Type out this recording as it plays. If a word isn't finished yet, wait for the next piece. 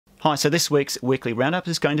Hi, so this week's weekly roundup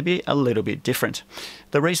is going to be a little bit different.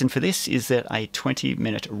 The reason for this is that a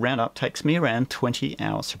 20-minute roundup takes me around 20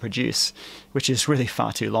 hours to produce, which is really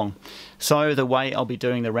far too long. So the way I'll be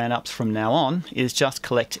doing the roundups from now on is just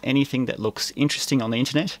collect anything that looks interesting on the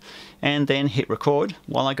internet and then hit record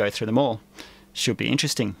while I go through them all. Should be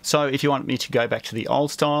interesting. So if you want me to go back to the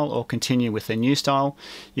old style or continue with the new style,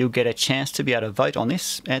 you'll get a chance to be able to vote on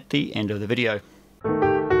this at the end of the video.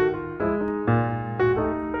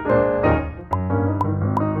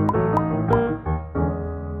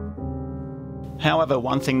 However,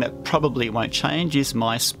 one thing that probably won't change is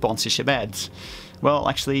my sponsorship ads. Well,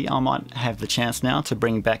 actually, I might have the chance now to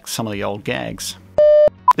bring back some of the old gags.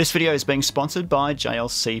 This video is being sponsored by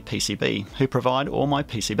JLC PCB, who provide all my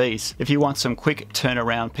PCBs. If you want some quick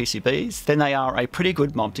turnaround PCBs, then they are a pretty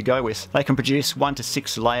good mob to go with. They can produce 1 to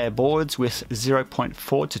 6 layer boards with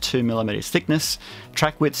 0.4 to 2 millimeters thickness,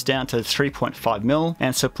 track widths down to 3.5 mil,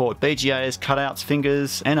 and support BGAs, cutouts,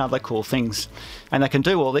 fingers, and other cool things. And they can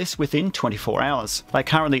do all this within 24 hours. They're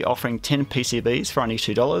currently offering 10 PCBs for only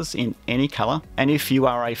 $2 in any color. And if you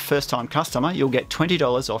are a first-time customer, you'll get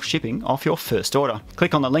 $20 off shipping off your first order.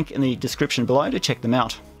 Click on the link in the description below to check them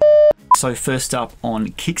out. So first up on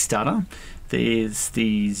Kickstarter, there's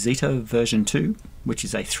the Zeta version 2, which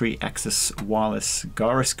is a 3-axis wireless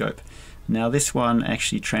gyroscope. Now this one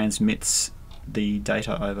actually transmits the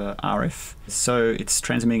data over RF. So it's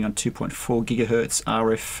transmitting on 2.4 gigahertz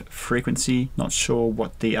RF frequency. Not sure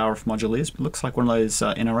what the RF module is, but it looks like one of those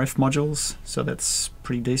NRF modules, so that's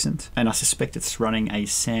pretty decent. And I suspect it's running a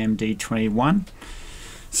SAM-D21.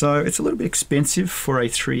 So it's a little bit expensive for a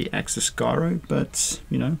 3-axis gyro, but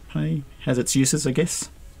you know, hey, has its uses, I guess.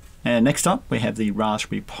 And next up, we have the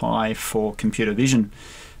Raspberry Pi for computer vision.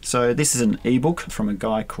 So this is an ebook from a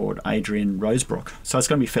guy called Adrian Rosebrook. So it's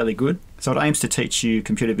going to be fairly good. So it aims to teach you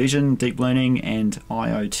computer vision, deep learning, and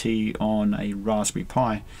IoT on a Raspberry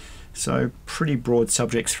Pi. So pretty broad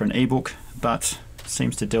subjects for an ebook, but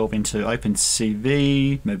seems to delve into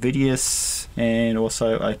OpenCV, Movidius, and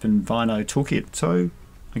also OpenVino Toolkit. So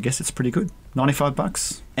I guess it's pretty good. 95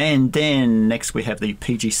 bucks. And then next we have the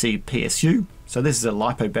PGC PSU. So this is a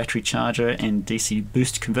LiPo battery charger and DC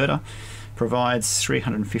boost converter. Provides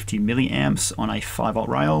 350 milliamps on a 5-volt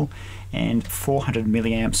rail and 400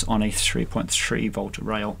 milliamps on a 3.3 volt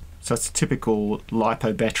rail. So it's a typical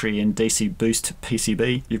LiPo battery and DC boost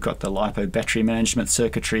PCB. You've got the LiPo battery management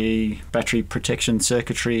circuitry, battery protection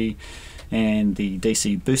circuitry, and the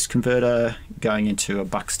DC boost converter going into a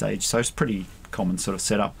buck stage. So it's pretty common sort of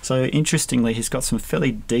setup. So interestingly, he's got some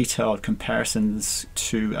fairly detailed comparisons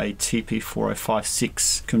to a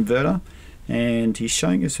TP4056 converter. And he's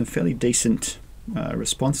showing us some fairly decent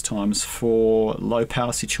response times for low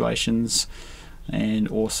power situations and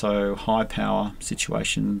also high power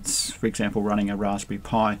situations, for example running a Raspberry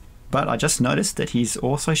Pi. But I just noticed that he's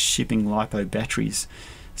also shipping LiPo batteries,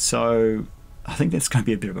 so I think that's going to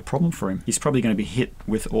be a bit of a problem for him. He's probably going to be hit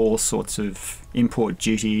with all sorts of import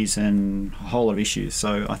duties and a whole lot of issues,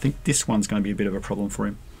 so I think this one's going to be a bit of a problem for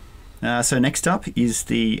him. So next up is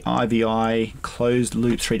the IVI closed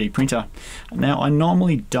loop 3D printer. Now I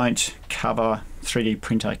normally don't cover 3D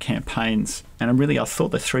printer campaigns, and I thought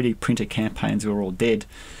the 3D printer campaigns were all dead,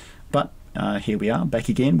 but here we are back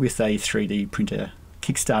again with a 3D printer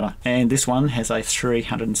Kickstarter, and this one has a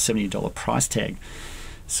 $370 price tag.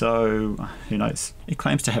 So who knows? It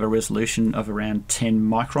claims to have a resolution of around 10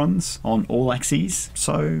 microns on all axes,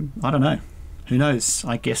 so I don't know. Who knows?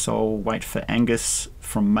 I guess I'll wait for Angus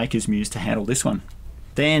from Maker's Muse to handle this one.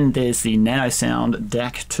 Then there's the NanoSound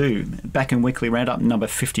DAC 2. Back in Weekly Roundup number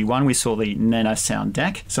 51, we saw the NanoSound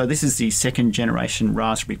DAC. So this is the 2nd generation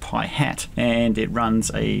Raspberry Pi hat, and it runs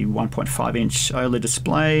a 1.5-inch OLED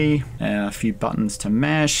display, a few buttons to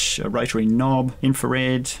mash, a rotary knob,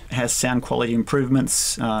 infrared, has sound quality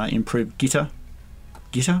improvements, improved jitter.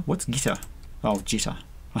 Jitter? What's jitter? Oh, jitter.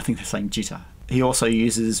 I think they're saying jitter. He also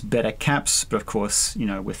uses better caps, but of course, you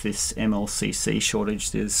know, with this MLCC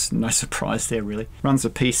shortage, there's no surprise there really. Runs a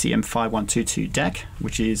PCM5122 DAC,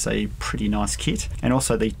 which is a pretty nice kit, and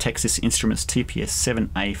also the Texas Instruments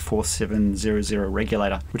TPS7A4700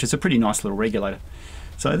 regulator, which is a pretty nice little regulator.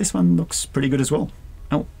 So this one looks pretty good as well.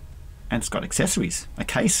 Oh, and it's got accessories, a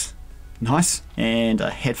case, nice, and a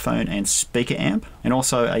headphone and speaker amp, and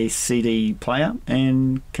also a CD player,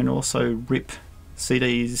 and can also rip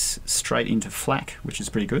CDs straight into FLAC, which is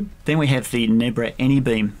pretty good. Then we have the Nebra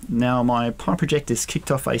AnyBeam. Now my Pi projectors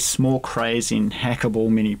kicked off a small craze in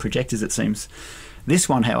hackable mini projectors, it seems. This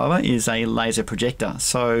one, however, is a laser projector,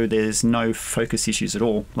 so there's no focus issues at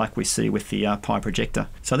all, like we see with the Pi projector.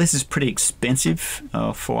 So this is pretty expensive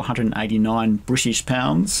for 189 British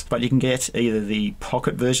pounds, but you can get either the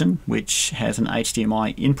pocket version, which has an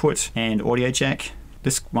HDMI input and audio jack.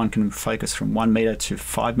 This one can focus from 1 meter to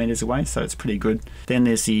 5 meters away, so it's pretty good. Then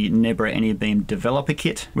there's the Nebra AnyBeam developer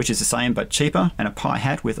kit, which is the same but cheaper, and a Pi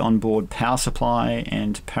hat with onboard power supply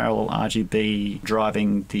and parallel RGB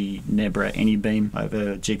driving the Nebra AnyBeam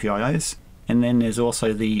over GPIOs. And then there's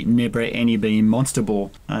also the Nebra AnyBeam monster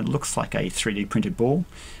ball. It looks like a 3D printed ball,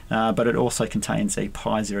 but it also contains a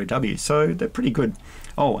Pi 0W, so they're pretty good.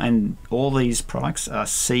 Oh, and all these products are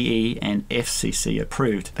CE and FCC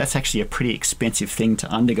approved. That's actually a pretty expensive thing to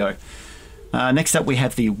undergo. Next up we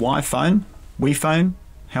have the WiiPhone,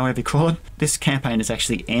 however you call it. This campaign has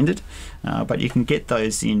actually ended, but you can get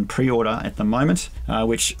those in pre-order at the moment,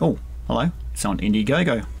 which, oh, hello, it's on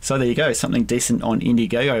Indiegogo. So there you go, something decent on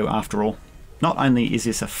Indiegogo after all. Not only is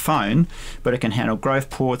this a phone, but it can handle growth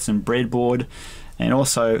ports and breadboard, and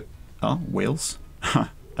also, oh, wheels.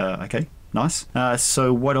 Okay. Nice.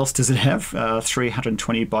 So what else does it have?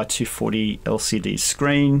 320 by 240 LCD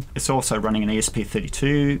screen. It's also running an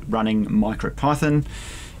ESP32, running MicroPython.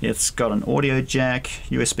 It's got an audio jack,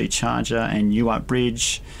 USB charger and UART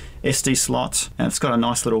bridge, SD slot, and it's got a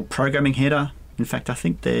nice little programming header. In fact, I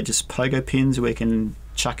think they're just pogo pins where you can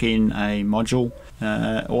chuck in a module.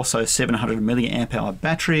 Also 700 milliamp hour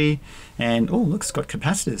battery, and oh look, it's got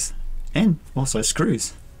capacitors and also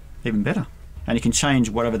screws, even better. And you can change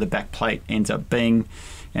whatever the back plate ends up being,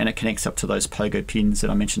 and it connects up to those pogo pins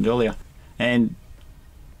that I mentioned earlier. And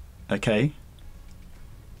okay,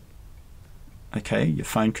 your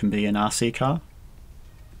phone can be an RC car,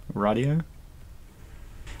 radio.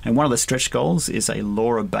 And one of the stretch goals is a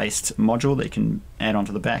LoRa-based module that you can add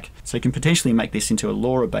onto the back. So you can potentially make this into a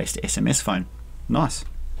LoRa-based SMS phone. Nice.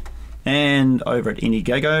 And over at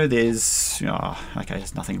Indiegogo, there's,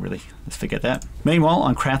 there's nothing really. Let's forget that. Meanwhile,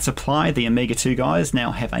 on Crowd Supply, the Amiga 2 guys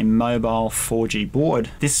now have a mobile 4G board.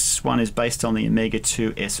 This one is based on the Amiga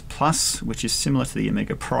 2S Plus, which is similar to the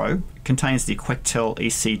Amiga Pro. It contains the Quectel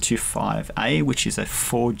EC25A, which is a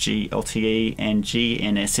 4G LTE and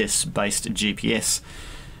GNSS-based GPS.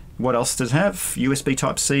 What else does it have? USB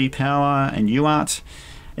Type-C power and UART.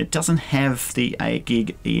 It doesn't have the 8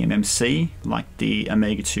 gig eMMC like the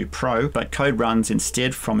Amiga 2 Pro, but code runs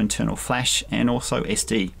instead from internal flash and also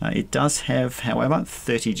SD. It does have, however,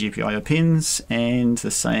 30 GPIO pins and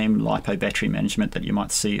the same LiPo battery management that you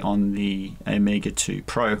might see on the Amiga 2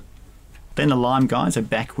 Pro. Then the Lime guys are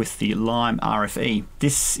back with the Lime RFE.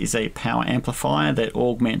 This is a power amplifier that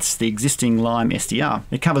augments the existing Lime SDR.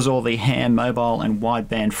 It covers all the ham, mobile and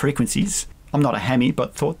wideband frequencies. I'm not a hammy,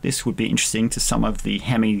 but thought this would be interesting to some of the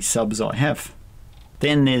hammy subs I have.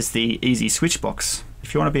 Then there's the Easy Switch Box.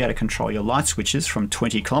 If you want to be able to control your light switches from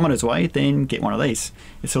 20 kilometers away, then get one of these.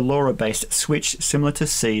 It's a LoRa-based switch similar to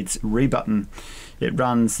Seed's Rebutton. It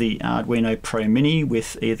runs the Arduino Pro Mini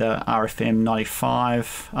with either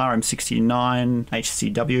RFM95, RM69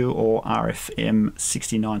 HCW or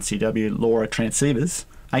RFM69CW LoRa transceivers,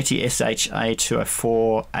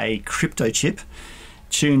 ATSH-A204A crypto chip,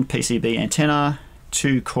 tuned PCB antenna,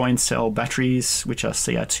 2 coin cell batteries, which are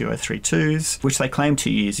CR2032s, which they claim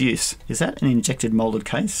to use. Is that an injected molded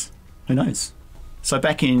case? Who knows? So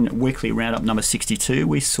back in weekly roundup number 62,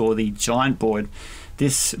 we saw the giant board.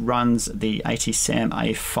 This runs the ATSAM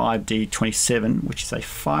A5D27, which is a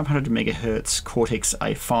 500 MHz Cortex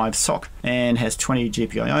A5 SoC, and has 20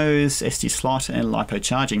 GPIOs, SD slot, and LiPo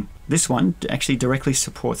charging. This one actually directly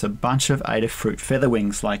supports a bunch of Adafruit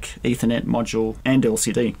Featherwings like Ethernet module and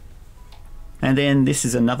LCD. And then this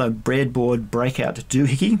is another breadboard breakout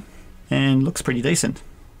doohickey, and looks pretty decent.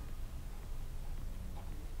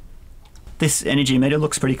 This energy meter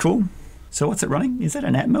looks pretty cool. So what's it running? Is that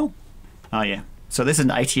an Atmel? Oh yeah. So this is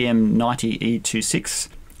an ATM90E26,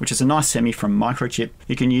 which is a nice semi from Microchip.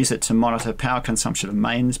 You can use it to monitor power consumption of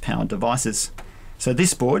mains powered devices. So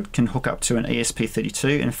this board can hook up to an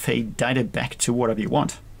ESP32 and feed data back to whatever you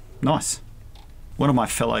want. Nice. One of my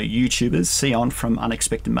fellow YouTubers, Sion from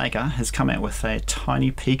Unexpected Maker, has come out with a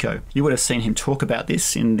tiny Pico. You would have seen him talk about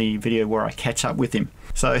this in the video where I catch up with him.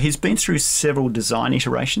 So he's been through several design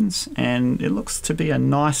iterations, and it looks to be a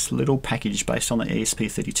nice little package based on the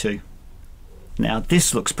ESP32. Now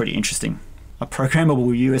this looks pretty interesting. A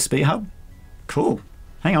programmable USB hub? Cool.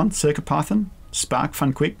 Hang on, CircuitPython, Spark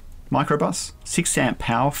FunQuick, Microbus, 6 amp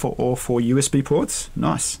power for all 4 USB ports.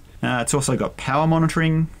 Nice. It's also got power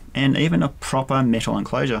monitoring and even a proper metal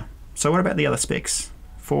enclosure. So what about the other specs?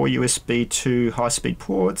 4 USB 2 high-speed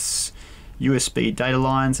ports, USB data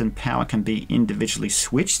lines and power can be individually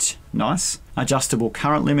switched. Nice. Adjustable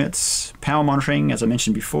current limits, power monitoring, as I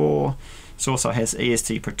mentioned before. It also has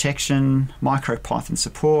ESD protection, MicroPython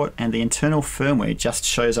support, and the internal firmware just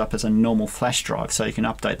shows up as a normal flash drive, so you can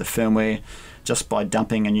update the firmware just by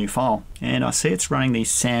dumping a new file. And I see it's running the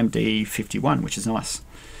SAMD51, which is nice.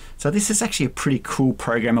 So this is actually a pretty cool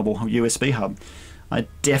programmable USB hub. I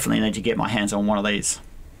definitely need to get my hands on one of these.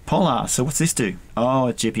 Polar, so what's this do? Oh,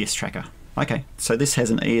 a GPS tracker. Okay, so this has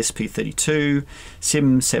an ESP32,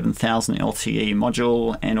 SIM 7000 LTE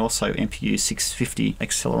module, and also MPU 650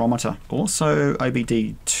 accelerometer. Also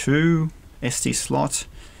OBD2 SD slot,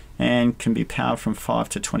 and can be powered from 5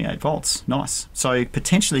 to 28 volts. Nice. So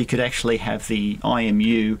potentially you could actually have the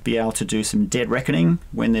IMU be able to do some dead reckoning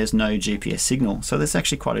when there's no GPS signal. So that's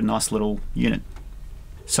actually quite a nice little unit.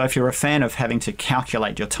 So if you're a fan of having to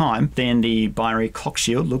calculate your time, then the binary clock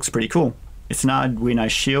shield looks pretty cool. It's an Arduino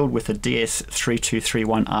shield with a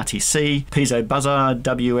DS3231 RTC, piezo buzzer,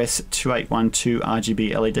 WS2812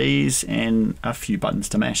 RGB LEDs, and a few buttons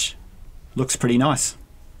to mash. Looks pretty nice.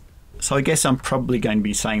 So I guess I'm probably going to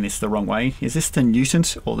be saying this the wrong way. Is this the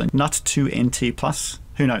Nutant or the NUT2NT+?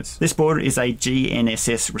 Who knows? This board is a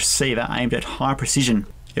GNSS receiver aimed at high precision.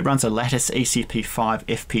 It runs a Lattice ECP5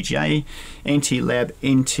 FPGA, NT-Lab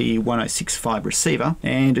NT1065 receiver,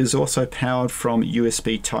 and is also powered from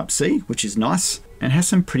USB Type-C, which is nice, and has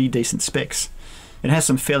some pretty decent specs. It has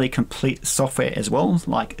some fairly complete software as well,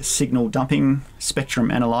 like signal dumping, spectrum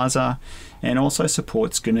analyzer, and also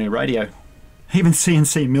supports GNU radio. Even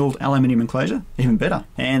CNC milled aluminium enclosure, even better.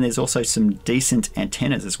 And there's also some decent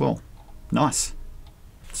antennas as well. Nice.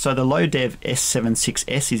 So the low-dev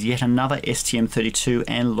S76S is yet another STM32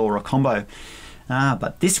 and LoRa combo.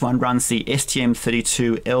 But this one runs the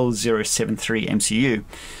STM32L073 MCU.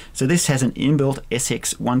 So this has an inbuilt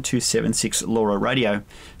SX1276 LoRa radio,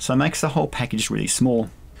 so it makes the whole package really small.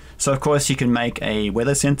 So of course you can make a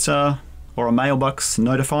weather sensor or a mailbox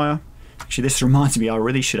notifier. Actually, this reminds me, I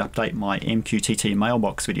really should update my MQTT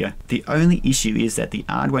mailbox video. The only issue is that the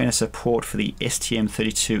Arduino support for the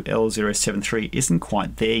STM32L073 isn't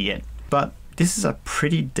quite there yet. But this is a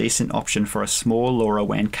pretty decent option for a small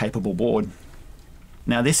LoRaWAN capable board.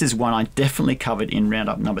 Now this is one I definitely covered in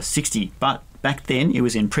Roundup number 60, but back then it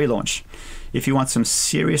was in pre-launch. If you want some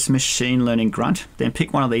serious machine learning grunt, then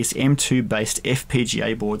pick one of these M2 based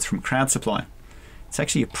FPGA boards from Crowd Supply. It's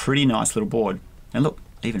actually a pretty nice little board. And look,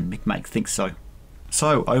 even MickMake thinks so.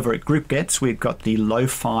 So over at Group Gets, we've got the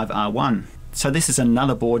Low5R1. So this is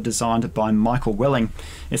another board designed by Michael Welling.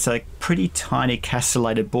 It's a pretty tiny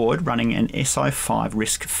castellated board running an SI5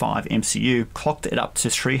 RISC-V MCU, clocked it up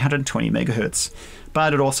to 320 MHz.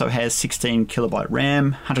 But it also has 16 kilobyte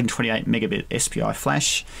RAM, 128 megabit SPI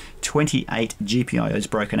flash, 28 GPIOs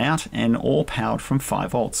broken out, and all powered from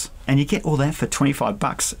 5 volts. And you get all that for 25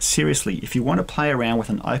 bucks. Seriously, if you want to play around with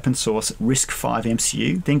an open source RISC-V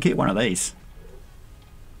MCU, then get one of these.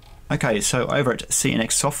 Okay, so over at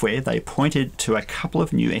CNX Software, they pointed to a couple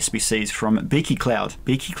of new SBCs from Beaky Cloud.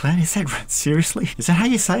 Beaky Cloud, is that right? Seriously? Is that how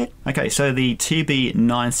you say it? Okay, so the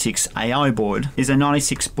TB96AI board is a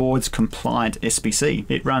 96 boards compliant SBC.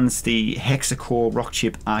 It runs the Hexacore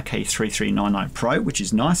Rockchip RK3399 Pro, which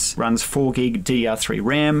is nice. Runs 4GB DDR3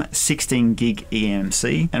 RAM, 16GB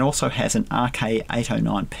eMMC, and also has an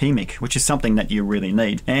RK809 PMIC, which is something that you really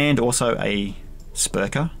need. And also a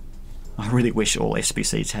Spurker. I really wish all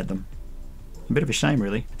SBCs had them. A bit of a shame,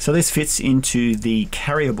 really. So this fits into the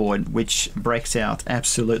carrier board, which breaks out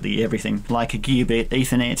absolutely everything, like a gigabit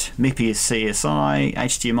Ethernet, MIPI CSI,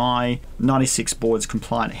 HDMI, 96 boards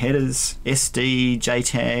compliant headers, SD,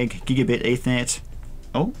 JTAG, gigabit Ethernet.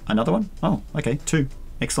 Oh, another one? Oh, okay, 2.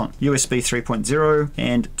 Excellent. USB 3.0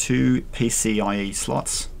 and 2 PCIe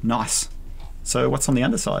slots. Nice. So what's on the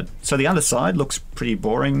underside? So the underside looks pretty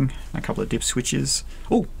boring. A couple of dip switches.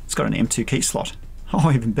 Oh, it's got an M2 key slot.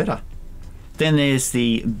 Oh, even better. Then there's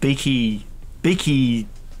the Beaky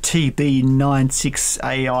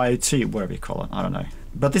TB96AI2, whatever you call it, I don't know.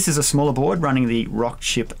 But this is a smaller board running the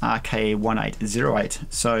Rockchip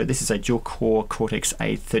RK1808. So this is a dual core Cortex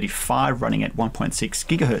A35 running at 1.6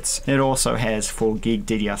 gigahertz. It also has 4GB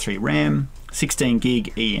DDR3 RAM,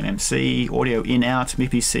 16GB eMMC, audio in-out,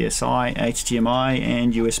 MIPI CSI, HDMI,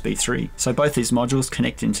 and USB 3. So both these modules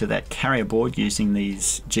connect into that carrier board using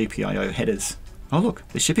these GPIO headers. Oh look,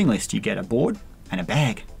 the shipping list, you get a board and a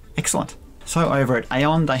bag. Excellent. So over at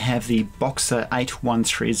Aeon, they have the Boxer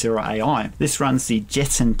 8130AI. This runs the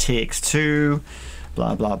Jetson TX2,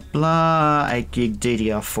 blah blah blah, 8GB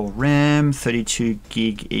DDR4 RAM,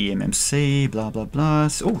 32GB eMMC, blah blah blah.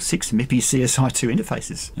 Oh, 6 MIPI CSI2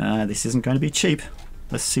 interfaces. This isn't going to be cheap.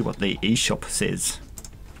 Let's see what the eShop says.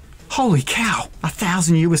 Holy cow,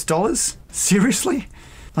 $1,000 US? Seriously?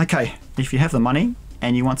 Okay, if you have the money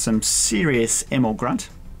and you want some serious ML grunt,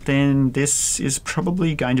 then this is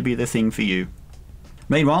probably going to be the thing for you.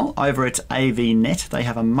 Meanwhile, over at AVNet, they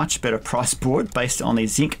have a much better price board based on the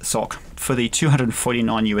Zinc sock. For the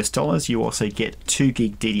 $249 US, you also get 2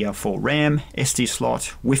 gig DDR4 RAM, SD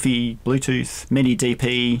slot, Wi-Fi, Bluetooth, mini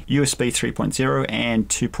DP, USB 3.0 and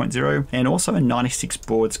 2.0, and also a 96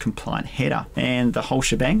 boards compliant header. And the whole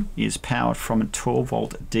shebang is powered from a 12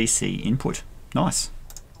 volt DC input. Nice.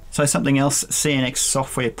 So something else CNX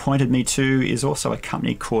Software pointed me to is also a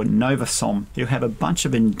company called Novasom, who have a bunch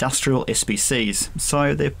of industrial SBCs,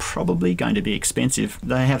 so they're probably going to be expensive.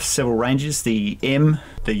 They have several ranges, the M,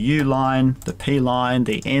 the U line, the P line,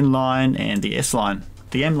 the N line, and the S line.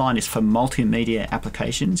 The M line is for multimedia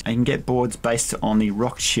applications, and you can get boards based on the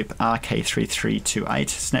Rockchip RK3328,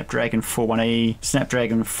 Snapdragon 41E,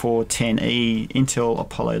 Snapdragon 410E, Intel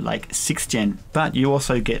Apollo Lake 6th Gen. But you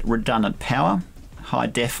also get redundant power, high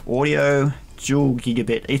def audio, dual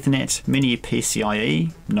gigabit Ethernet, mini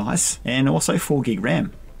PCIe, nice, and also 4 gig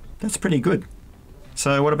RAM. That's pretty good.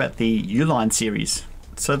 So what about the Uline series?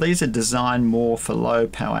 So these are designed more for low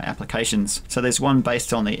power applications. So there's one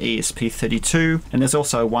based on the ESP32, and there's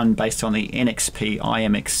also one based on the NXP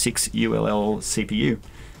IMX6 ULL CPU.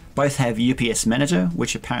 Both have UPS Manager,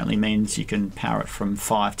 which apparently means you can power it from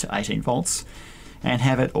 5 to 18 volts, and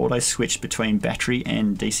have it auto switch between battery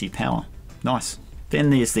and DC power. Nice. Then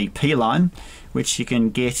there's the P line, which you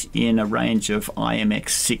can get in a range of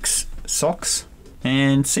IMX6 socks,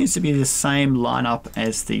 and seems to be the same lineup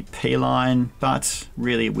as the P line, but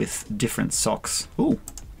really with different socks. Ooh,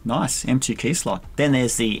 nice, M2 key slot. Then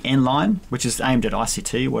there's the N line, which is aimed at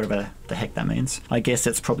ICT, whatever the heck that means. I guess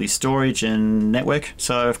that's probably storage and network.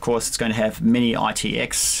 So of course it's going to have mini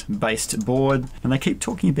ITX based board, and they keep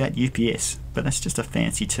talking about UPS, but that's just a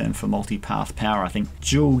fancy term for multi-path power, I think.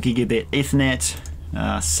 Dual gigabit Ethernet,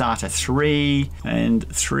 SATA 3, and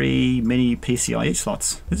 3 mini PCIe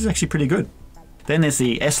slots. This is actually pretty good. Then there's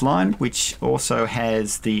the S line, which also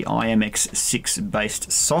has the IMX6 based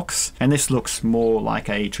socks, and this looks more like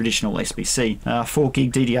a traditional SBC. 4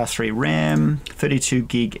 gig DDR3 RAM, 32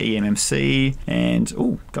 gig eMMC, and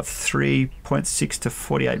got 3.6 to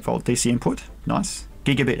 48 volt DC input. Nice.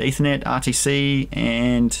 Gigabit Ethernet, RTC,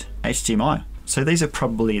 and HDMI. So these are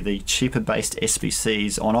probably the cheaper based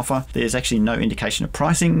SBCs on offer. There's actually no indication of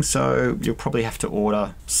pricing, so you'll probably have to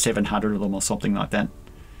order 700 of them or something like that.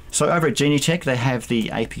 So over at Genietech, they have the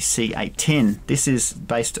APC 810. This is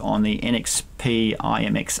based on the NXP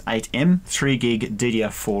IMX8M, 3 gig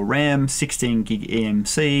DDR4 RAM, 16 gig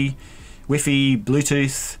eMMC, Wi-Fi,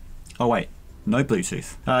 Bluetooth. Oh wait, no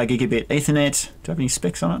Bluetooth. Gigabit Ethernet. Do I have any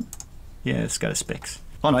specs on it? Yeah, let's go to specs.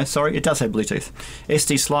 Oh no, sorry, it does have Bluetooth.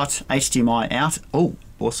 SD slot, HDMI out. Oh,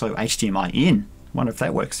 also HDMI in. Wonder if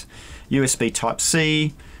that works. USB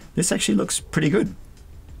Type-C. This actually looks pretty good.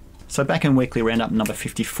 So back in Weekly Roundup number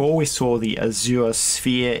 54, we saw the Azure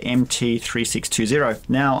Sphere MT3620.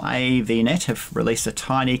 Now AVNet have released a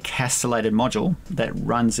tiny castellated module that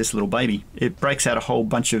runs this little baby. It breaks out a whole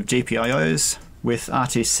bunch of GPIOs with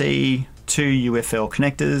RTC, 2 UFL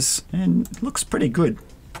connectors, and looks pretty good.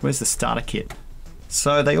 Where's the starter kit?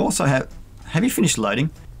 So they also have you finished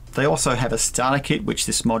loading? They also have a starter kit which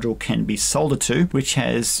this module can be soldered to, which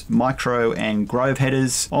has micro and Grove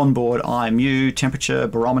headers, onboard IMU, temperature,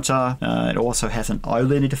 barometer. It also has an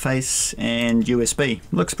OLED interface and USB.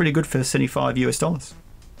 Looks pretty good for $75 US.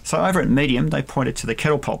 So over at Medium, they pointed to the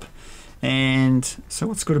Kettle Pop. And so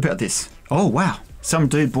what's good about this? Oh wow, some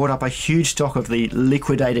dude bought up a huge stock of the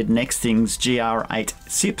liquidated Nexthings GR8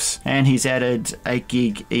 SIPs, and he's added 8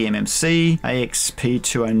 gig eMMC,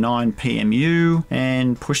 AXP209 PMU,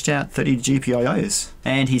 and pushed out 30 GPIOs.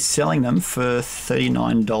 And he's selling them for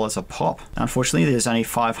 $39 a pop. Unfortunately, there's only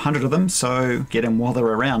 500 of them, so get them while they're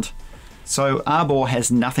around. So Arbor has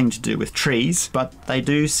nothing to do with trees, but they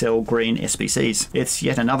do sell green SBCs. It's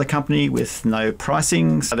yet another company with no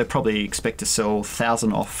pricing, so they probably expect to sell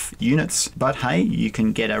 1,000 off units. But hey, you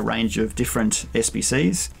can get a range of different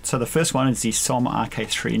SBCs. So the first one is the SOM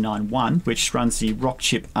RK391, which runs the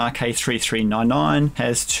Rockchip RK3399,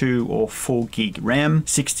 has 2 or 4 gig RAM,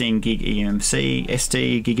 16 gig eMMC,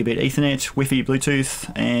 SD, gigabit Ethernet, Wi-Fi, Bluetooth,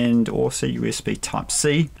 and also USB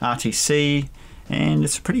Type-C, RTC, and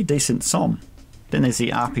it's a pretty decent SOM. Then there's the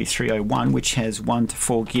RP301, which has 1 to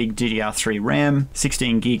 4 gig DDR3 RAM,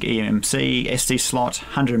 16 gig eMMC, SD slot,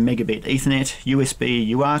 100 megabit Ethernet, USB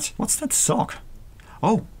UART. What's that sock?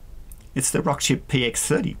 Oh, it's the Rockchip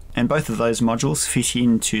PX30. And both of those modules fit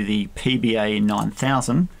into the PBA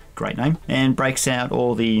 9000 great name, and breaks out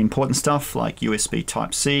all the important stuff like USB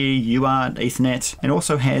Type-C, UART, Ethernet, and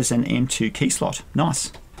also has an M2 key slot.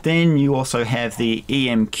 Nice. Then you also have the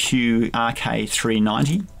EMQ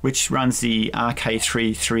RK390, which runs the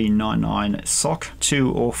RK3399 SoC,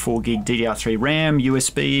 2 or 4 gig DDR3 RAM,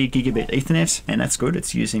 USB, gigabit Ethernet, and that's good.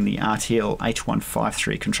 It's using the RTL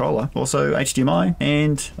 8153 controller. Also HDMI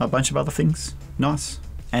and a bunch of other things. Nice.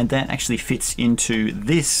 And that actually fits into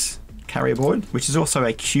this carrier board, which is also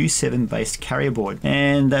a Q7 based carrier board,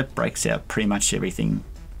 and that breaks out pretty much everything.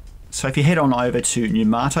 So if you head on over to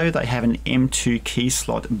Numato, they have an M2 key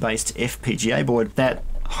slot based FPGA board that,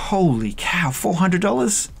 holy cow,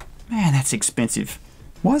 $400? Man, that's expensive.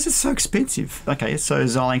 Why is it so expensive? Okay, so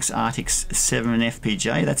Xilinx Artix 7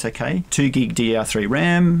 FPGA, that's okay. 2 gig DDR3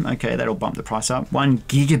 RAM, okay, that'll bump the price up. 1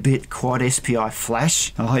 gigabit quad SPI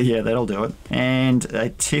flash, oh yeah, that'll do it. And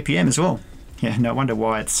a TPM as well. Yeah, no wonder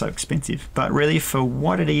why it's so expensive. But really, for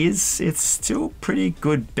what it is, it's still pretty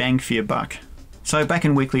good bang for your buck. So back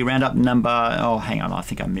in weekly roundup number, oh hang on, I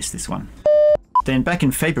think I missed this one. Then back in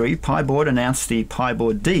February, Pieboard announced the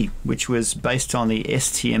Pieboard D, which was based on the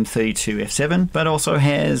STM32F7, but also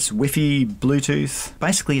has Wi-Fi, Bluetooth.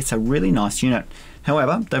 Basically, it's a really nice unit.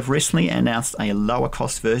 However, they've recently announced a lower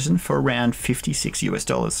cost version for around $56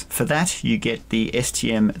 US. For that, you get the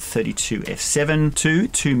STM32F7 2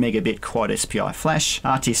 megabit quad SPI flash,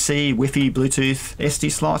 RTC, Wi-Fi, Bluetooth,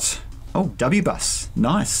 SD slot. Oh, W-Bus.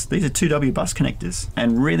 Nice. These are 2 W-Bus connectors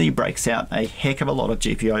and really breaks out a heck of a lot of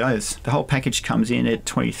GPIOs. The whole package comes in at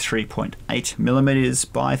 23.8 millimeters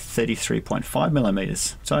by 33.5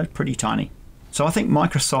 millimeters. So pretty tiny. So I think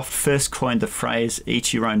Microsoft first coined the phrase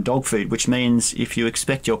eat your own dog food, which means if you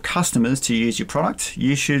expect your customers to use your product,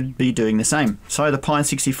 you should be doing the same. So the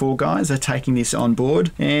Pine64 guys are taking this on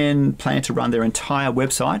board and plan to run their entire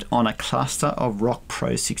website on a cluster of Rock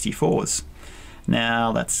Pro 64s.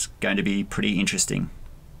 Now that's going to be pretty interesting.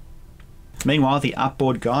 Meanwhile, the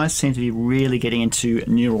Upboard guys seem to be really getting into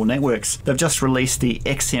neural networks. They've just released the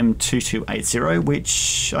XM2280,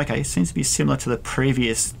 which, okay, seems to be similar to the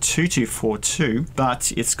previous 2242,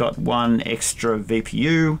 but it's got one extra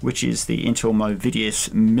VPU, which is the Intel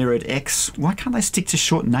Movidius Mirrored X. Why can't they stick to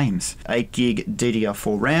short names? 8 gig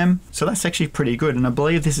DDR4 RAM. So that's actually pretty good, and I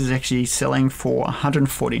believe this is actually selling for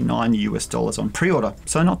 $149 US on pre-order.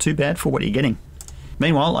 So not too bad for what you're getting.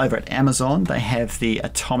 Meanwhile, over at Amazon, they have the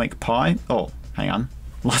Atomic Pi. Oh, hang on.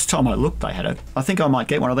 Last time I looked, they had it. I think I might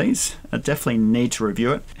get one of these. I definitely need to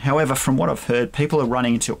review it. However, from what I've heard, people are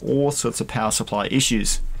running into all sorts of power supply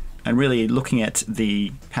issues. And really looking at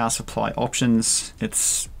the power supply options,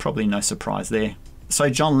 it's probably no surprise there. So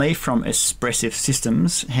John Lee from Espressive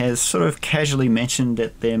Systems has sort of casually mentioned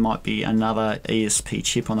that there might be another ESP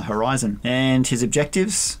chip on the horizon. And his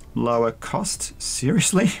objectives? Lower cost?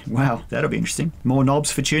 Seriously? Wow, that'll be interesting. More knobs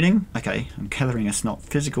for tuning? Okay, I'm gathering it's not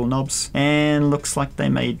physical knobs. And looks like they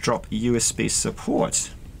may drop USB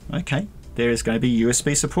support. Okay, there is going to be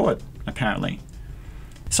USB support, apparently.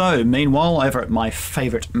 So, meanwhile, over at my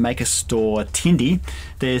favorite maker store, Tindy,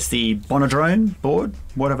 there's the Bonadrone board,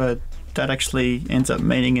 whatever that actually ends up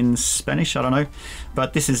meaning in Spanish, I don't know.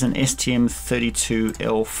 But this is an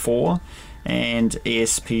STM32L4 and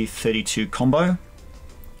ESP32 combo.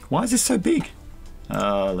 Why is this so big?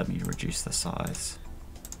 Let me reduce the size.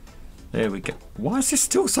 There we go. Why is this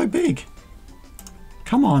still so big?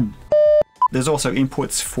 Come on. There's also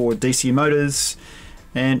inputs for DC motors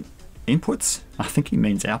and inputs? I think he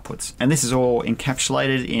means outputs. And this is all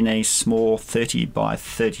encapsulated in a small 30 by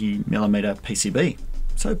 30 millimeter PCB.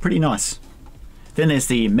 So pretty nice. Then there's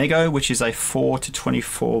the Mego, which is a 4 to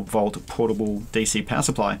 24 volt portable DC power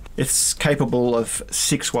supply. It's capable of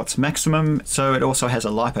 6 watts maximum, so it also has a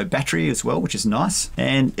LiPo battery as well, which is nice.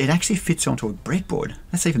 And it actually fits onto a breadboard.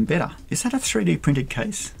 That's even better. Is that a 3D printed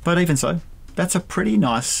case? But even so, that's a pretty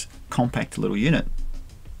nice compact little unit.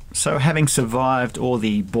 So having survived all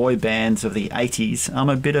the boy bands of the 80s, I'm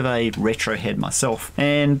a bit of a retro head myself,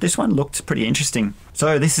 and this one looked pretty interesting.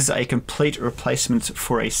 So this is a complete replacement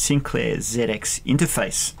for a Sinclair ZX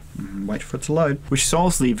interface. Wait for it to load. Which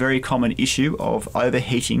solves the very common issue of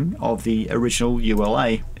overheating of the original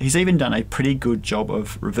ULA. He's even done a pretty good job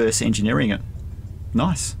of reverse engineering it.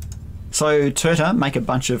 Nice. So Turta make a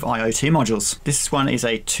bunch of IoT modules. This one is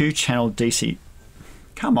a 2-channel DC.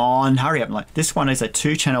 Come on, hurry up. This one is a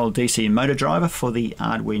 2-channel DC motor driver for the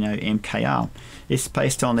Arduino MKR. It's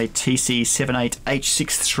based on the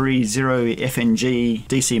TC78H630FNG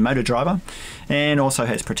DC motor driver and also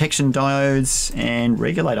has protection diodes and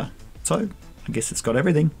regulator. So I guess it's got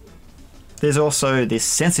everything. There's also this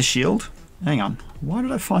sensor shield. Hang on, why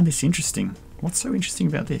did I find this interesting? What's so interesting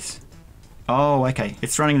about this? Oh, okay.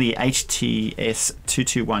 It's running the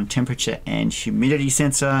HTS221 temperature and humidity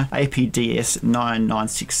sensor,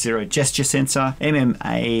 APDS9960 gesture sensor,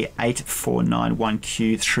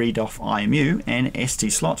 MMA8491Q 3DOF IMU, and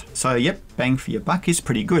SD slot. So yep, bang for your buck is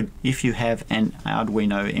pretty good if you have an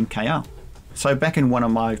Arduino MKR. So back in one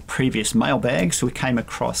of my previous mailbags, we came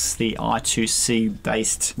across the I2C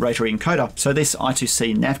based rotary encoder. So this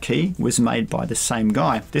I2C nav key was made by the same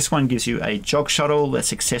guy. This one gives you a jog shuttle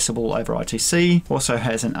that's accessible over I2C, also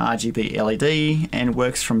has an RGB LED and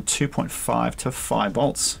works from 2.5 to 5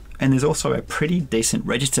 volts. And there's also a pretty decent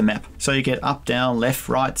register map. So you get up, down, left,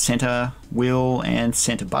 right, center, wheel, and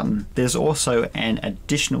center button. There's also an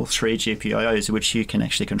additional 3 GPIOs which you can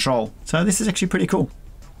actually control. So this is actually pretty cool.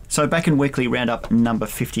 So back in weekly roundup number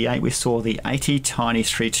 58, we saw the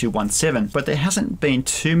ATtiny3217, but there hasn't been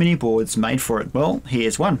too many boards made for it. Well,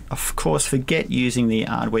 here's one. Of course, forget using the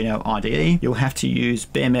Arduino IDE. You'll have to use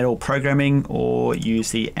bare metal programming or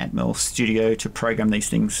use the Atmel Studio to program these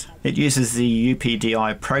things. It uses the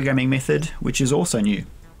UPDI programming method, which is also new.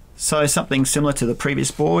 So something similar to the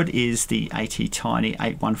previous board is the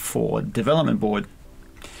ATtiny814 development board,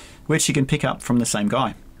 which you can pick up from the same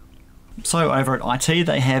guy. So over at IT,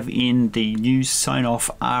 they have in the new Sonoff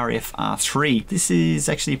RF-R3. This is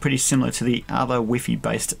actually pretty similar to the other Wi-Fi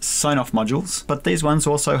based Sonoff modules, but these ones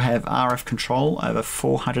also have RF control over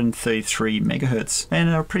 433 megahertz and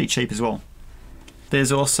are pretty cheap as well.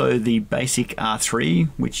 There's also the basic R3,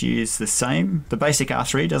 which is the same. The basic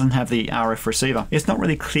R3 doesn't have the RF receiver. It's not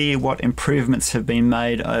really clear what improvements have been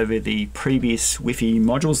made over the previous Wi-Fi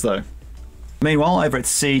modules though. Meanwhile, over at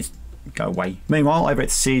Seed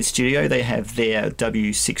Studio, they have their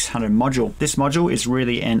W600 module. This module is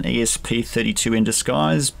really an ESP32 in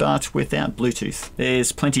disguise, but without Bluetooth.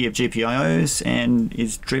 There's plenty of GPIOs and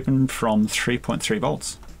is driven from 3.3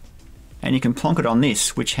 volts. And you can plonk it on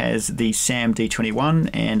this, which has the SAM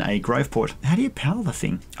D21 and a Grove port. How do you power the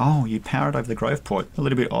thing? Oh, you power it over the Grove port. A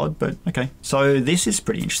little bit odd, but okay. So this is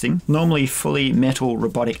pretty interesting. Normally fully metal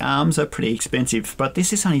robotic arms are pretty expensive, but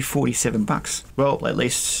this is only 47 bucks. Well, at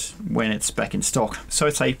least when it's back in stock. So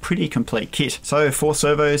it's a pretty complete kit. So 4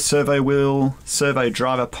 servos, servo wheel, servo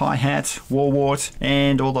driver pie hat, wall wart,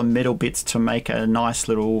 and all the metal bits to make a nice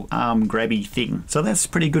little arm grabby thing. So that's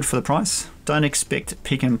pretty good for the price. Don't expect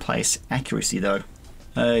pick and place accuracy though.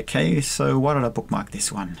 Okay, so why did I bookmark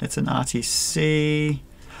this one? It's an RTC.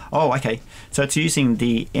 Oh, okay. So it's using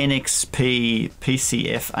the NXP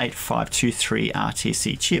PCF8523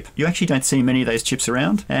 RTC chip. You actually don't see many of those chips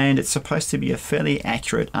around, and it's supposed to be a fairly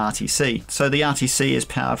accurate RTC. So the RTC is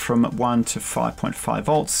powered from 1 to 5.5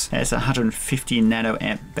 volts, has 150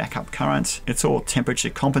 nanoamp backup current. It's all temperature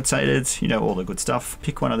compensated, you know, all the good stuff.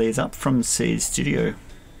 Pick one of these up from Seed Studio.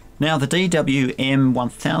 Now the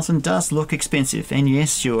DWM1000 does look expensive, and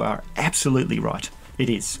yes, you are absolutely right. It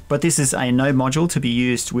is. But this is a node module to be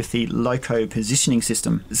used with the Loco positioning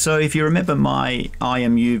system. So if you remember my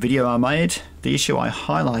IMU video I made, the issue I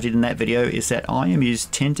highlighted in that video is that IMUs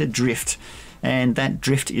tend to drift, and that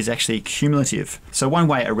drift is actually cumulative. So one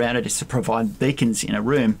way around it is to provide beacons in a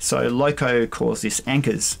room. So Loco calls this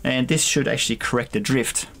anchors, and this should actually correct the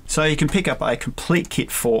drift. So you can pick up a complete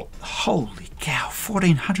kit for, holy cow,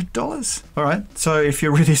 $1,400. All right, so if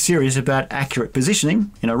you're really serious about accurate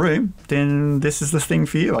positioning in a room, then this is the thing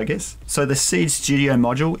for you, I guess. So the Seed Studio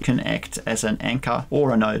module can act as an anchor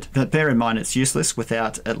or a node, but bear in mind it's useless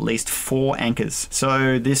without at least 4 anchors.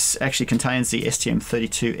 So this actually contains the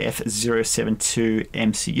STM32F072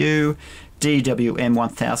 MCU,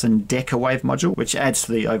 DWM1000 Decawave module, which adds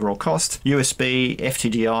to the overall cost, USB,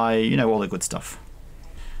 FTDI, you know, all the good stuff.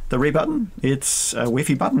 The re button, it's a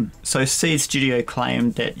Wi-Fi button. So Seed Studio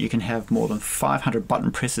claimed that you can have more than 500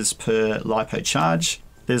 button presses per LiPo charge.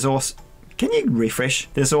 There's also, can you refresh?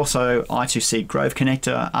 There's also I2C Grove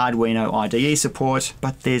connector, Arduino IDE support,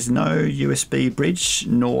 but there's no USB bridge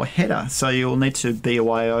nor header. So you'll need to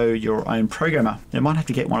BYO your own programmer. You might have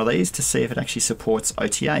to get one of these to see if it actually supports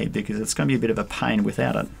OTA, because it's going to be a bit of a pain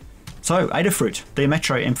without it. So Adafruit, the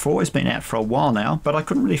Metro M4 has been out for a while now, but I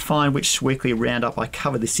couldn't really find which weekly roundup I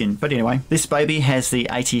covered this in. But anyway, this baby has the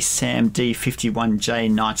ATSAM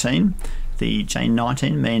D51J19. The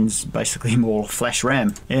J19 means basically more flash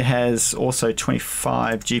RAM. It has also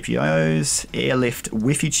 25 GPIOs, airlift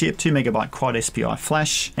Wi-Fi chip, 2 megabyte quad SPI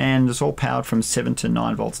flash, and it's all powered from 7 to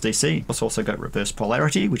 9 volts DC. It's also got reverse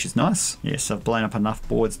polarity, which is nice. Yes, I've blown up enough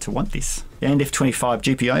boards to want this. And if 25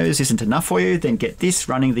 GPIOs isn't enough for you, then get this,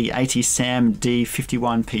 running the ATSAM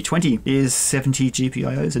D51P20. Is 70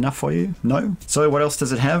 GPIOs enough for you? No. So what else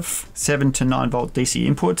does it have? 7 to 9 volt DC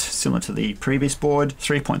input, similar to the previous board,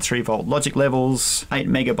 3.3 volt logic levels, 8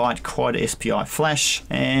 megabyte quad SPI flash,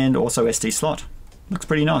 and also SD slot. Looks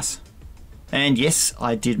pretty nice. And yes,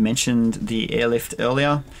 I did mention the airlift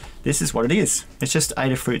earlier. This is what it is. It's just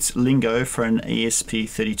Adafruit's lingo for an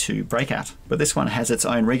ESP32 breakout. But this one has its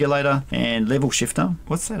own regulator and level shifter.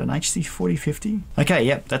 What's that, an HC4050? Okay,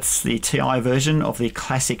 yep, that's the TI version of the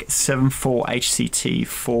classic 74HCT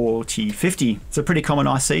 4050. It's a pretty common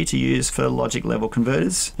IC to use for logic level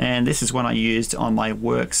converters. And this is one I used on my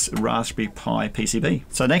Works Raspberry Pi PCB.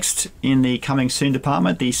 So next, in the coming soon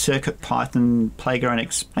department, the CircuitPython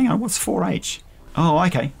Playground hang on, what's 4H? Oh,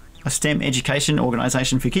 okay. A STEM education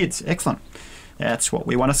organisation for kids. Excellent. That's what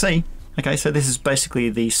we want to see. Okay, so this is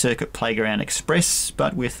basically the Circuit Playground Express,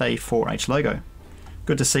 but with a 4H logo.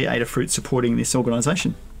 Good to see Adafruit supporting this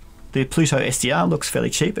organisation. The Pluto SDR looks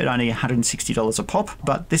fairly cheap at only $160 a pop,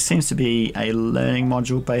 but this seems to be a learning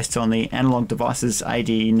module based on the Analog Devices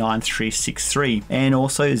AD9363 and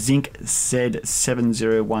also Zinc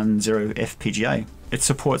Z7010 FPGA. It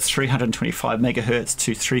supports 325 MHz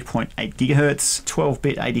to 3.8 GHz,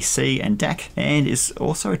 12-bit ADC and DAC, and is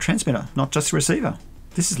also a transmitter, not just a receiver.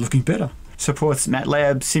 This is looking better. Supports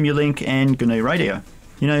MATLAB, Simulink, and GNU Radio.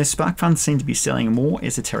 You know, SparkFun seem to be selling more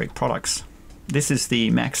esoteric products. This is the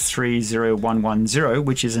MAX 30110,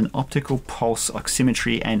 which is an optical pulse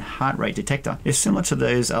oximetry and heart rate detector. It's similar to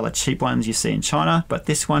those other cheap ones you see in China, but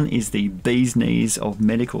this one is the bee's knees of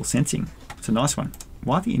medical sensing. It's a nice one.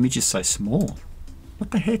 Why are the images so small?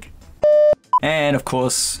 What the heck? And of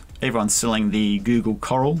course, everyone's selling the Google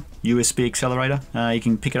Coral USB accelerator. You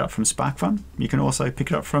can pick it up from SparkFun. You can also pick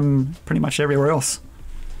it up from pretty much everywhere else.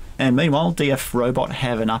 And meanwhile, DF Robot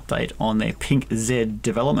have an update on their Pink Z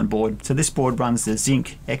development board. So this board runs the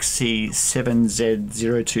Zinc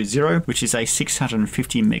XC7Z020, which is a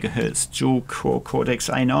 650 MHz dual-core Cortex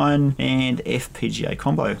A9 and FPGA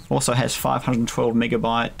combo. Also has 512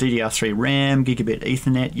 megabyte DDR3 RAM, gigabit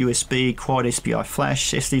Ethernet, USB, quad SPI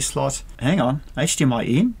flash, SD slot. Hang on, HDMI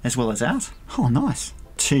in as well as out? Oh, nice.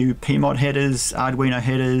 2 PMOD headers, Arduino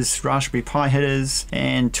headers, Raspberry Pi headers,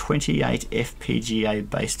 and 28 FPGA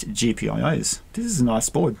based GPIOs. This is a nice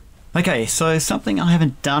board. Okay, so something I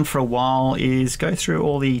haven't done for a while is go through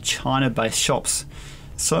all the China based shops.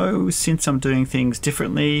 So since I'm doing things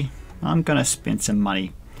differently, I'm gonna spend some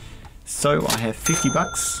money. So I have 50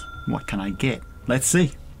 bucks. What can I get? Let's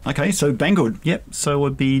see. Okay, so Banggood. Yep, so it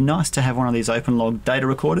would be nice to have one of these open log data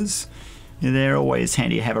recorders. They're always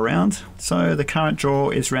handy to have around. So the current draw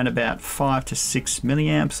is around about 5 to 6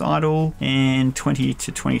 milliamps idle and 20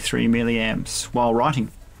 to 23 milliamps while writing.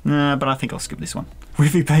 But I think I'll skip this one.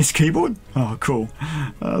 Wi-Fi based keyboard? Oh, cool.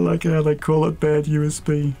 I like how they call it bad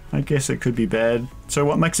USB. I guess it could be bad. So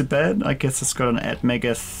what makes it bad? I guess it's got an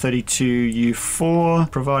Atmega 32U4,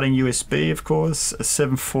 providing USB, of course, a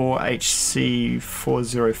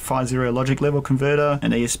 74HC4050 logic level converter, an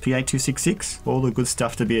ESP8266, all the good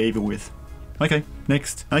stuff to be evil with. Okay,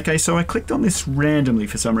 next. Okay, so I clicked on this randomly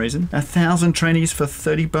for some reason. 1,000 trainees for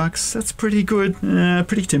 30 bucks. That's pretty good.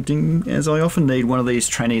 Pretty tempting, as I often need one of these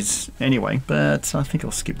trainees anyway, but I think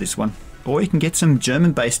I'll skip this one. Or you can get some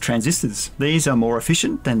German-based transistors. These are more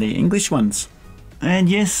efficient than the English ones. And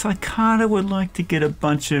yes, I kinda would like to get a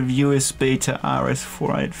bunch of USB to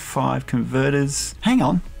RS485 converters. Hang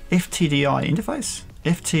on, FTDI interface?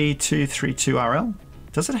 FT232RL?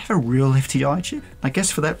 Does it have a real FTDI chip? I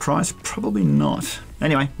guess for that price, probably not.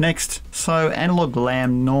 Anyway, next. So Analog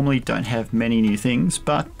Lamb normally don't have many new things,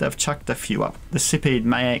 but they've chucked a few up. The Ciped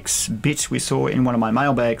MAX bit we saw in one of my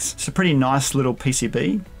mailbags. It's a pretty nice little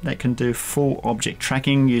PCB that can do full object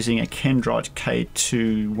tracking using a Kendrite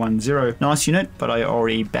K210. Nice unit, but I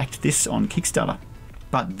already backed this on Kickstarter.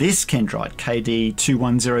 But this Kendrite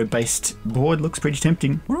KD210 based board looks pretty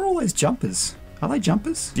tempting. What are all those jumpers? Are they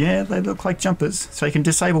jumpers? Yeah, they look like jumpers. So you can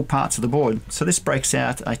disable parts of the board. So this breaks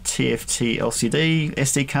out a TFT LCD,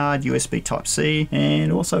 SD card, USB Type-C,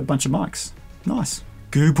 and also a bunch of mics. Nice.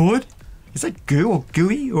 Goo board? Is that goo or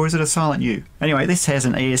gooey, or is it a silent U? Anyway, this has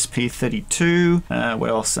an ESP32, what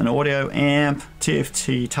else? An audio amp,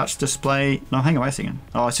 TFT touch display. No, hang on a second.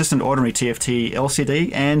 Oh, it's just an ordinary TFT LCD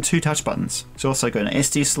and 2 touch buttons. It's also got an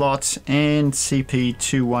SD slot and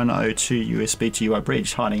CP2102 USB to UI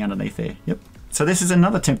bridge hiding underneath there. Yep. So this is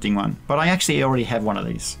another tempting one, but I actually already have one of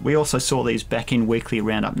these. We also saw these back in weekly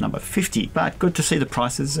roundup number 50, but good to see the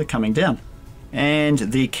prices are coming down. And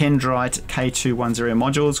the Kendrite K210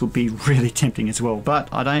 modules will be really tempting as well, but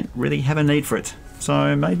I don't really have a need for it.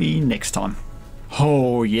 So maybe next time.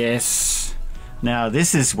 Oh yes, Now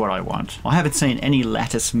this is what I want. I haven't seen any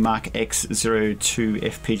Lattice Mark X02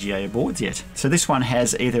 FPGA boards yet. So this one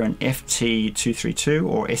has either an FT232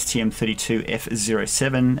 or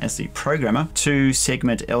STM32F07 as the programmer, 2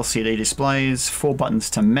 segment LCD displays, 4 buttons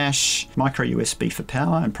to mash, micro USB for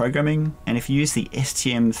power and programming, and if you use the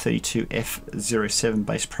STM32F07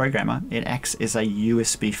 based programmer, it acts as a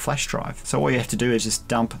USB flash drive. So all you have to do is just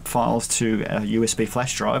dump files to a USB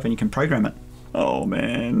flash drive and you can program it. Oh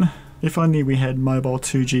man. If only we had mobile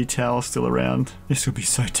 2G towers still around, this would be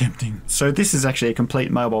so tempting. So this is actually a complete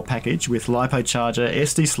mobile package with LiPo charger,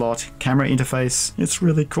 SD slot, camera interface. It's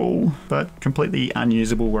really cool, but completely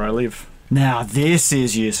unusable where I live. Now this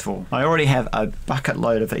is useful. I already have a bucket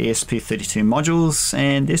load of ESP32 modules,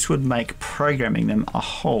 and this would make programming them a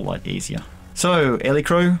whole lot easier. So,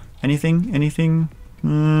 Elecro, anything?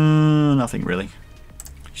 Nothing really.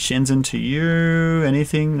 Shenzhen to you,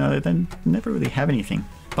 anything? No, they never really have anything.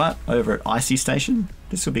 But over at IC Station,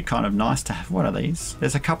 this would be kind of nice to have one of these.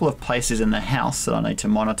 There's a couple of places in the house that I need to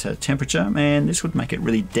monitor temperature, and this would make it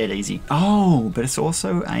really dead easy. Oh, but it's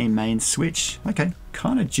also a main switch. Okay,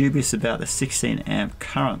 kind of dubious about the 16 amp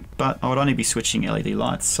current, but I would only be switching LED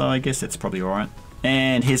lights, so I guess that's probably all right.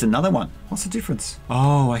 And here's another one. What's the difference?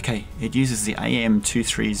 Oh, okay. It uses the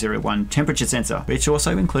AM2301 temperature sensor, which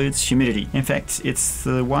also includes humidity. In fact, it's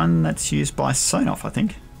the one that's used by Sonoff, I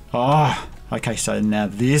think. Oh, okay, so now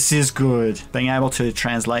this is good. Being able to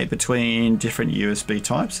translate between different USB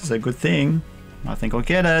types is a good thing. I think I'll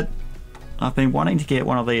get it. I've been wanting to get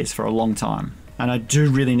one of these for a long time, and I do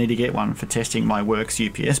really need to get one for testing my Works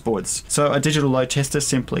UPS boards. So a digital load tester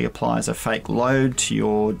simply applies a fake load to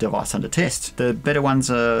your device under test. The better ones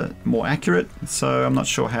are more accurate, so I'm not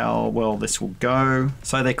sure how well this will go.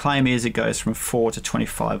 So their claim is it goes from 4 to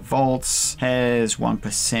 25 volts, has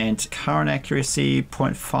 1% current accuracy,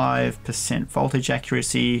 0.5% voltage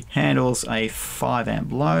accuracy, handles a 5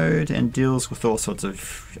 amp load, and deals with all sorts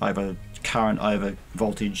of current over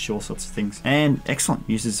voltage, all sorts of things. And excellent,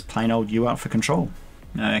 uses plain old UART for control.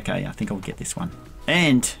 Okay, I think I'll get this one.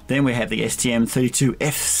 And then we have the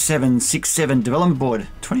STM32F767 development board,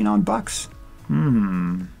 29 bucks.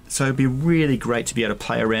 So it'd be really great to be able to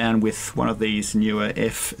play around with one of these newer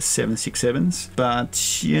F767s,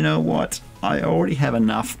 but you know what? I already have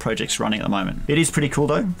enough projects running at the moment. It is pretty cool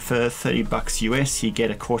though. For 30 bucks US, you get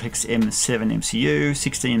a Cortex M7 MCU,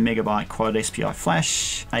 16 megabyte quad SPI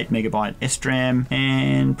flash, 8 megabyte SDRAM,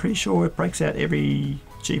 and pretty sure it breaks out every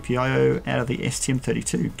GPIO out of the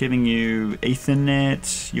STM32, giving you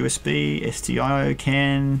Ethernet, USB, SDIO,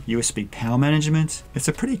 CAN, USB power management. It's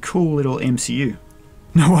a pretty cool little MCU.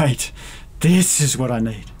 No, wait. This is what I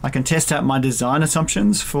need. I can test out my design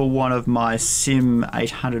assumptions for one of my SIM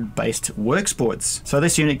 800 based Works boards. So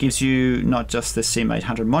this unit gives you not just the SIM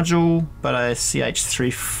 800 module, but a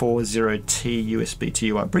CH340T USB to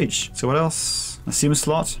UI bridge. So what else? A SIM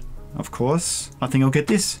slot, of course. I think I'll get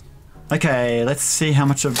this. Okay, let's see how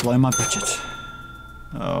much I've blown my budget.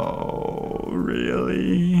 Oh,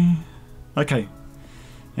 really? Okay,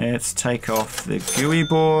 let's take off the GUI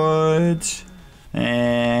board.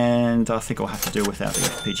 And I think I'll have to do without the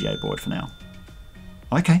FPGA board for now.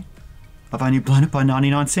 Okay, I've only blown it by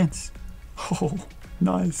 99 cents. Oh,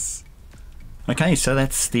 nice. Okay, so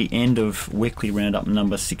that's the end of Weekly Roundup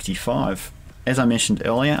number 65. As I mentioned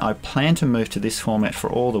earlier, I plan to move to this format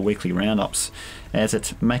for all the weekly roundups, as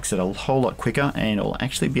it makes it a whole lot quicker, and I'll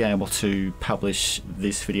actually be able to publish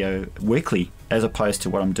this video weekly as opposed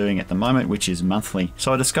to what I'm doing at the moment, which is monthly.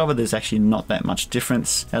 So I discovered there's actually not that much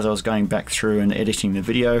difference as I was going back through and editing the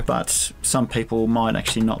video, but some people might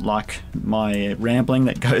actually not like my rambling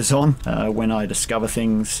that goes on when I discover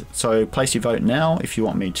things. So place your vote now if you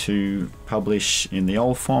want me to publish in the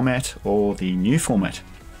old format or the new format.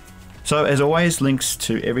 So as always, links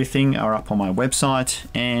to everything are up on my website,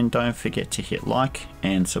 and don't forget to hit like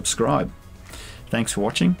and subscribe. Thanks for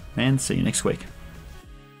watching, and see you next week.